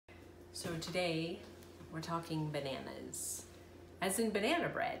So today we're talking bananas, as in banana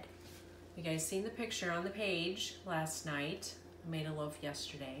bread. You guys seen the picture on the page last night. I made a loaf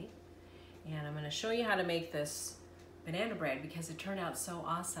yesterday, and I'm going to show you how to make this banana bread because it turned out so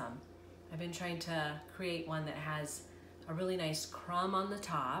awesome. I've been trying to create one that has a really nice crumb on the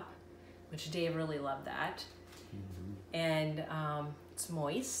top, which Dave really loved that. And it's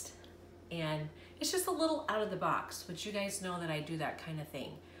moist, and it's just a little out of the box, which you guys know that I do that kind of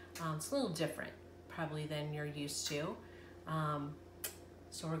thing. It's a little different probably than you're used to.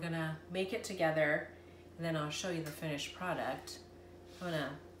 So we're gonna make it together, and then I'll show you the finished product. I'm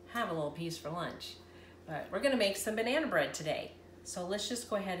gonna have a little piece for lunch, but we're gonna make some banana bread today. So let's just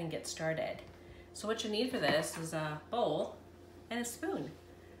go ahead and get started. So what you need for this is a bowl and a spoon.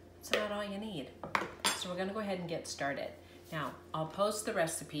 That's about all you need. So we're gonna go ahead and get started. Now, I'll post the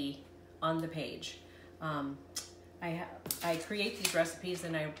recipe on the page. I create these recipes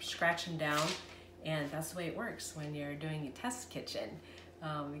and I scratch them down, and that's the way it works when you're doing a test kitchen.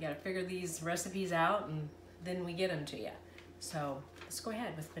 You gotta figure these recipes out and then we get them to you. So let's go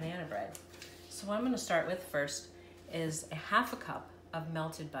ahead with banana bread. So what I'm gonna start with first is a half a cup of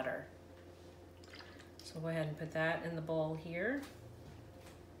melted butter. So go ahead and put that in the bowl here.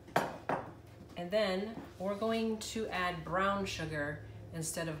 And then we're going to add brown sugar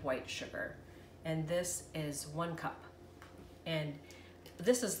instead of white sugar. And this is 1 cup. And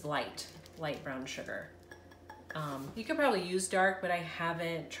this is light brown sugar. You could probably use dark, but I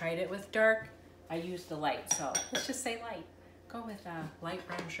haven't tried it with dark. I used the light, so let's just say light. Go with light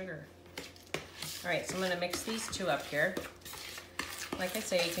brown sugar. All right, so I'm gonna mix these two up here. Like I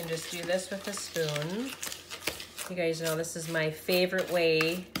say, you can just do this with a spoon. You guys know this is my favorite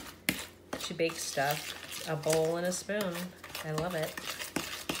way to bake stuff, a bowl and a spoon. I love it.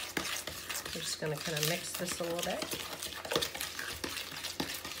 We're just gonna kind of mix this a little bit.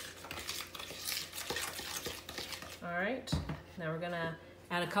 All right, now we're gonna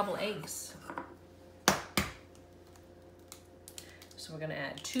add a couple eggs. So we're gonna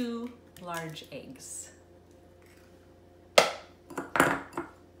add 2 large eggs.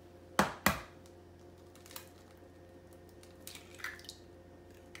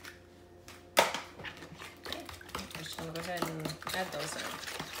 Go ahead and add those in.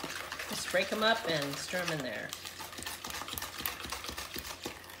 Just break them up and stir them in there.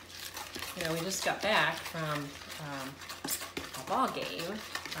 You know, we just got back from a ball game,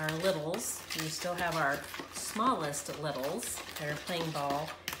 our littles. We still have our smallest littles that are playing ball.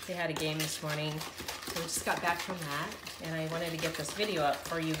 They had a game this morning. So we just got back from that, and I wanted to get this video up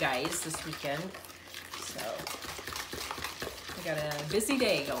for you guys this weekend. So we got a busy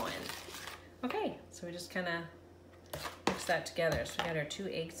day going. Okay, so we just kind of mix that together. So we got our 2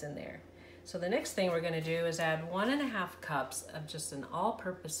 eggs in there. So the next thing we're gonna do is add 1½ cups of just an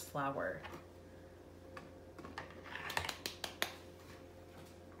all-purpose flour.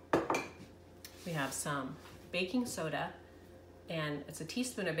 We have some baking soda, and it's a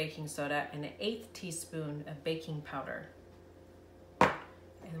teaspoon of baking soda and an 1/8 teaspoon of baking powder.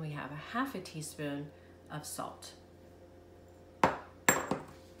 And we have a 1/2 teaspoon of salt.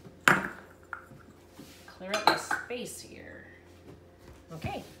 Clear up the space here.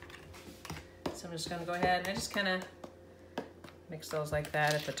 Okay, so I'm just gonna go ahead and I just kind of mix those like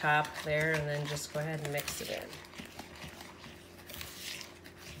that at the top there, and then just go ahead and mix it in.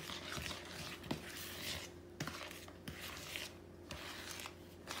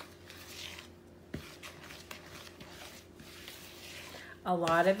 A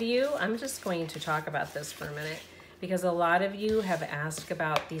lot of you, I'm just going to talk about this for a minute, because a lot of you have asked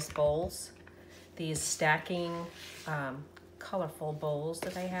about these bowls, these stacking colorful bowls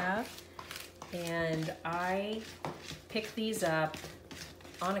that I have, and I picked these up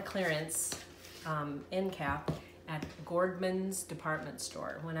on a clearance end cap at Gordman's department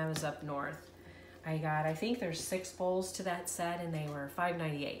store when I was up north. I think there's 6 bowls to that set, and they were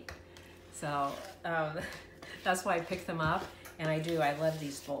 $5.98. So that's why I picked them up, and I love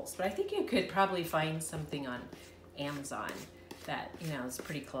these bowls. But I think you could probably find something on Amazon that, you know, is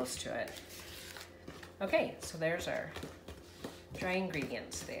pretty close to it. Okay, so there's our dry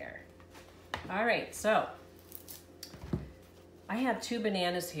ingredients there. All right, so I have 2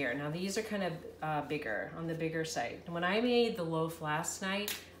 bananas here. Now these are kind of bigger, on the bigger side. When I made the loaf last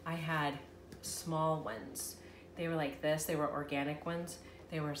night, I had small ones. They were like this, they were organic ones.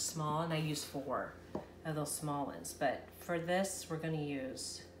 They were small, and I used 4 of those small ones. But for this, we're gonna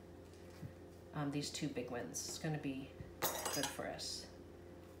use these 2 big ones. It's gonna be good for us.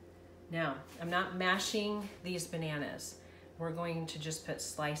 Now, I'm not mashing these bananas. We're going to just put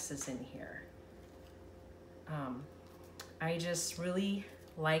slices in here. I just really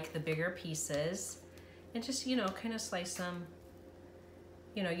like the bigger pieces, and just, you know, kind of slice them.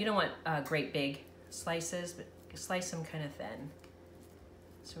 You know, you don't want great big slices, but slice them kind of thin.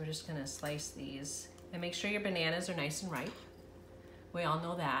 So we're just gonna slice these, and make sure your bananas are nice and ripe. We all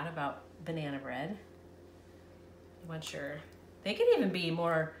know that about banana bread. You want your, they could even be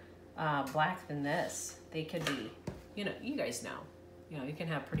more black than this. They could be, you know, you guys know, you know, you can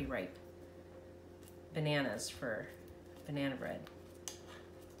have pretty ripe bananas for banana bread.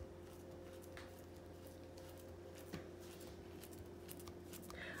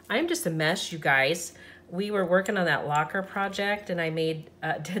 I'm just a mess, you guys. We were working on that locker project, and I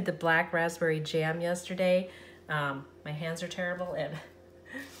did the black raspberry jam yesterday. My hands are terrible, and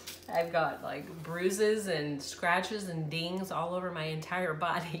I've got like bruises and scratches and dings all over my entire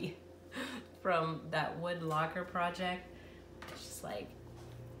body from that wood locker project. It's just like,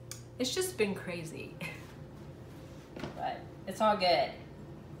 it's just been crazy, but it's all good.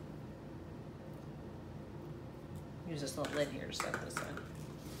 Use this little lid here to set this in.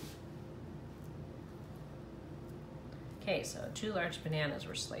 Okay, so 2 large bananas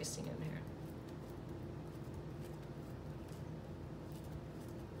we're slicing in here.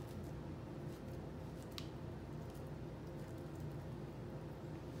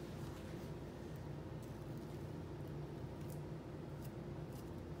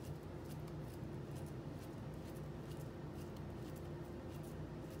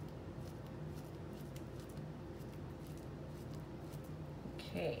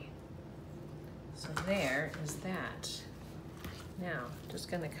 Okay, so there is that. Now,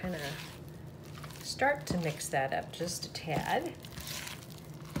 just gonna kind of start to mix that up just a tad.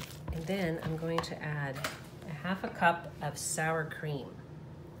 And then I'm going to add a 1/2 cup of sour cream.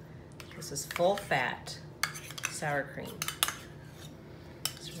 This is full fat sour cream.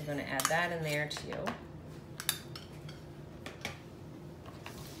 So we're gonna add that in there too.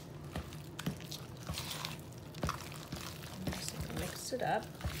 Just mix it up.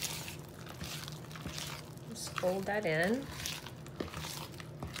 Just fold that in.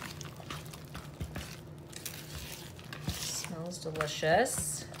 Smells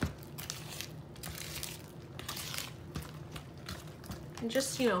delicious. And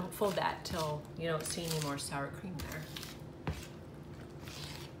just, you know, fold that till you don't see any more sour cream there.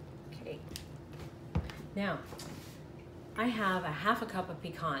 Okay. Now, I have a 1/2 cup of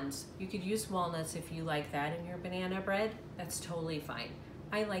pecans. You could use walnuts if you like that in your banana bread. That's totally fine.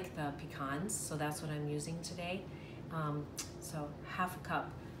 I like the pecans, so that's what I'm using today. So 1/2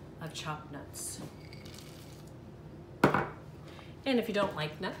 cup of chopped nuts. And if you don't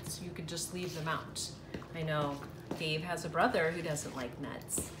like nuts, you could just leave them out. I know Dave has a brother who doesn't like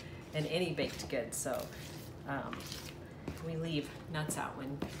nuts and any baked goods, so we leave nuts out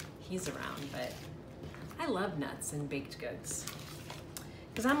when he's around, but I love nuts and baked goods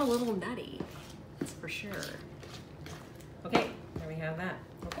because I'm a little nutty, that's for sure. Okay, there we have that.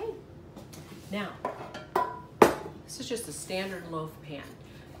 Okay, now, this is just a standard loaf pan.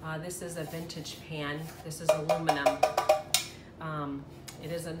 This is a vintage pan. This is aluminum.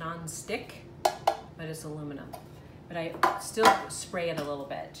 It is a non-stick, but it's aluminum. But I still spray it a little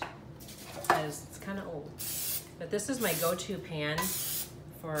bit because it's kind of old. But this is my go-to pan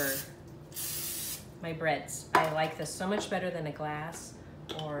for my breads. I like this so much better than a glass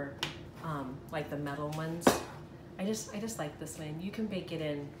or like the metal ones. I just like this one. You can bake it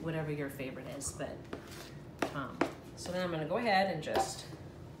in whatever your favorite is, but so then I'm gonna go ahead and just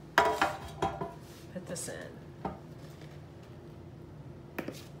put this in.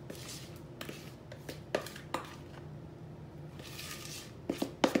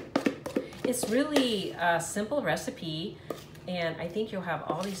 It's really a simple recipe, and I think you'll have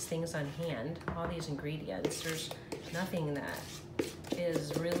all these things on hand, all these ingredients. There's nothing that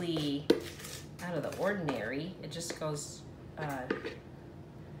is really out of the ordinary. It just goes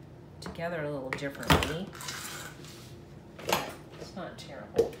together a little differently. But it's not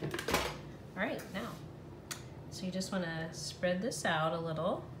terrible. All right, now, so you just want to spread this out a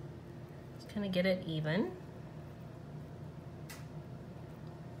little. Just kind of get it even.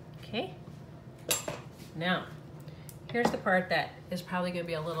 Okay. Now, here's the part that is probably going to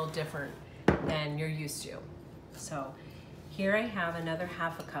be a little different than you're used to. So here I have another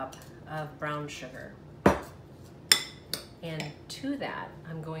 1/2 cup of brown sugar. And to that,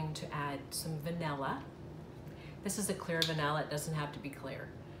 I'm going to add some vanilla. This is a clear vanilla, it doesn't have to be clear.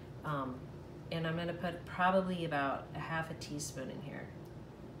 And I'm going to put probably about a 1/2 teaspoon in here.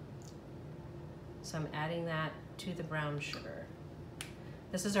 So I'm adding that to the brown sugar.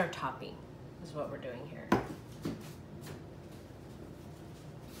 This is our topping, is what we're doing here.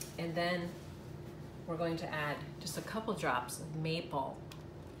 And then we're going to add just a couple drops of maple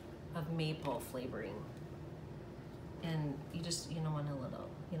of maple flavoring. And you just, want a little,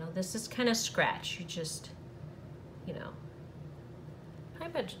 this is kind of scratch. You just, I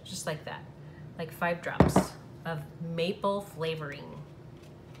bet just like that, like 5 drops of maple flavoring.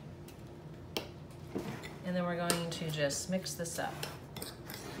 And then we're going to just mix this up.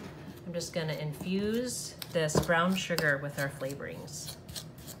 I'm just gonna infuse this brown sugar with our flavorings.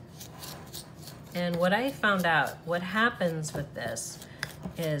 And what I found out, what happens with this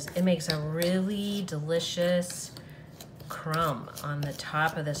is it makes a really delicious crumb on the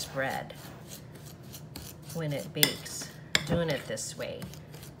top of this bread when it bakes, doing it this way.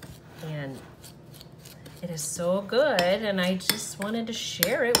 And it is so good, and I just wanted to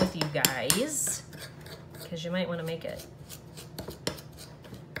share it with you guys because you might want to make it.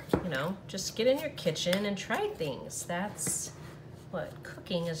 Just get in your kitchen and try things. That's what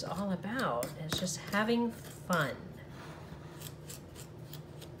cooking is all about. It's just having fun.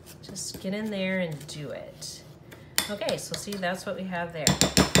 Just get in there and do it. Okay, so see, that's what we have there.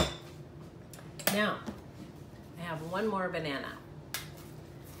 Now, I have one more banana.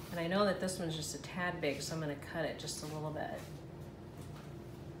 And I know that this one's just a tad big, so I'm gonna cut it just a little bit.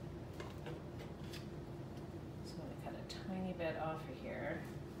 So I'm gonna cut a tiny bit off of here.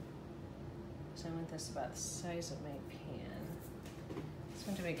 So I want this about the size of my pan. It's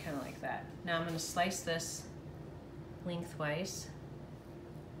going to be kind of like that. Now I'm gonna slice this lengthwise.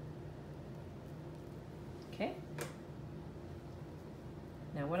 Okay.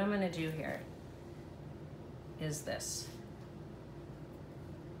 Now what I'm going to do here is this.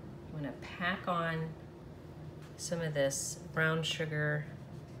 I'm going to pack on some of this brown sugar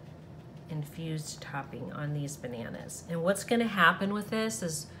infused topping on these bananas. And what's going to happen with this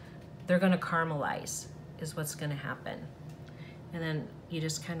is they're going to caramelize is what's going to happen. And then you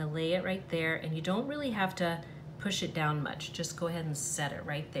just kind of lay it right there, and you don't really have to push it down much. Just go ahead and set it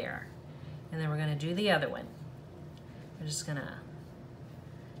right there. And then we're going to do the other one. We're just gonna,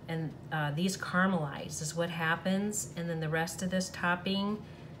 and these caramelize is what happens, and then the rest of this topping,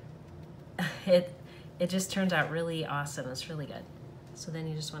 it just turns out really awesome. It's really good. So then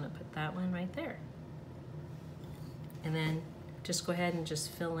you just want to put that one right there, and then just go ahead and just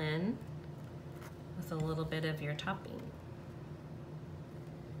fill in with a little bit of your topping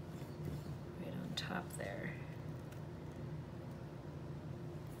right on top there.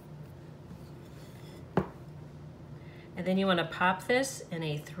 And then you want to pop this in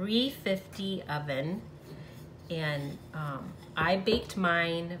a 350 oven, and I baked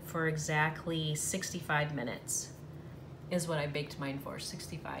mine for exactly 65 minutes is what I baked mine for,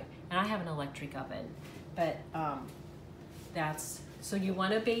 65. And I have an electric oven, but so you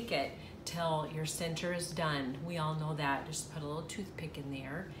want to bake it till your center is done. We all know that. Just put a little toothpick in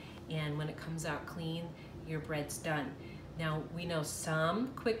there, and when it comes out clean, your bread's done. Now, we know some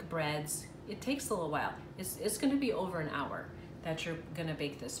quick breads, it takes a little while. It's going to be over an hour that you're going to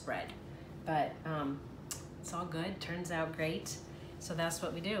bake this bread, but it's all good. Turns out great. So that's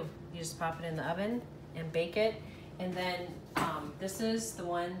what we do. You just pop it in the oven and bake it. And then this is the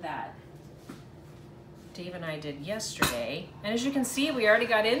one that Dave and I did yesterday. And as you can see, we already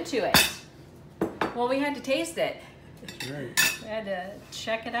got into it. Well, we had to taste it. That's right. We had to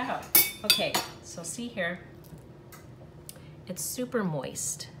check it out. Okay, so see here. It's super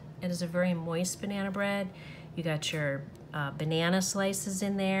moist. It is a very moist banana bread. You got your banana slices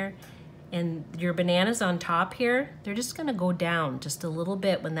in there, and your bananas on top here, they're just gonna go down just a little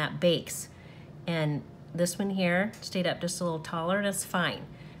bit when that bakes. And this one here stayed up just a little taller, that's fine.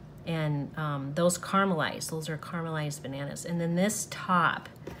 And those caramelized, those are caramelized bananas. And then this top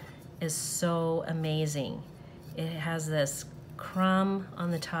is so amazing. It has this crumb on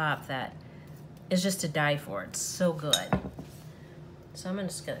the top that is just to die for. It's so good. So I'm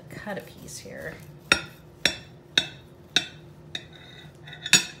just gonna cut a piece here.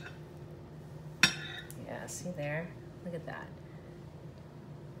 Yeah, see there? Look at that.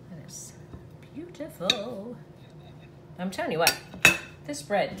 That is beautiful. I'm telling you what, this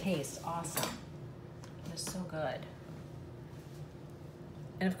bread tastes awesome. It's so good.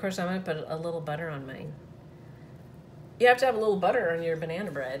 And of course, I'm gonna put a little butter on mine. You have to have a little butter on your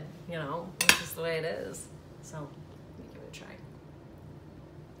banana bread, you know, it's just the way it is. So, let me give it a try.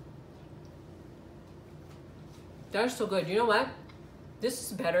 That's so good. You know what? This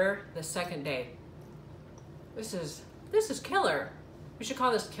is better the second day. This is killer. We should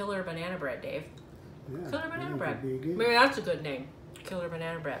call this Killer Banana Bread, Dave. Yeah, Killer Banana Bread. Maybe that's a good name. Killer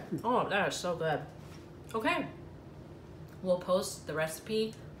Banana Bread. Oh, that is so good. Okay. We'll post the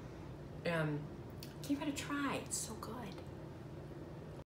recipe. Give it a try. It's so good.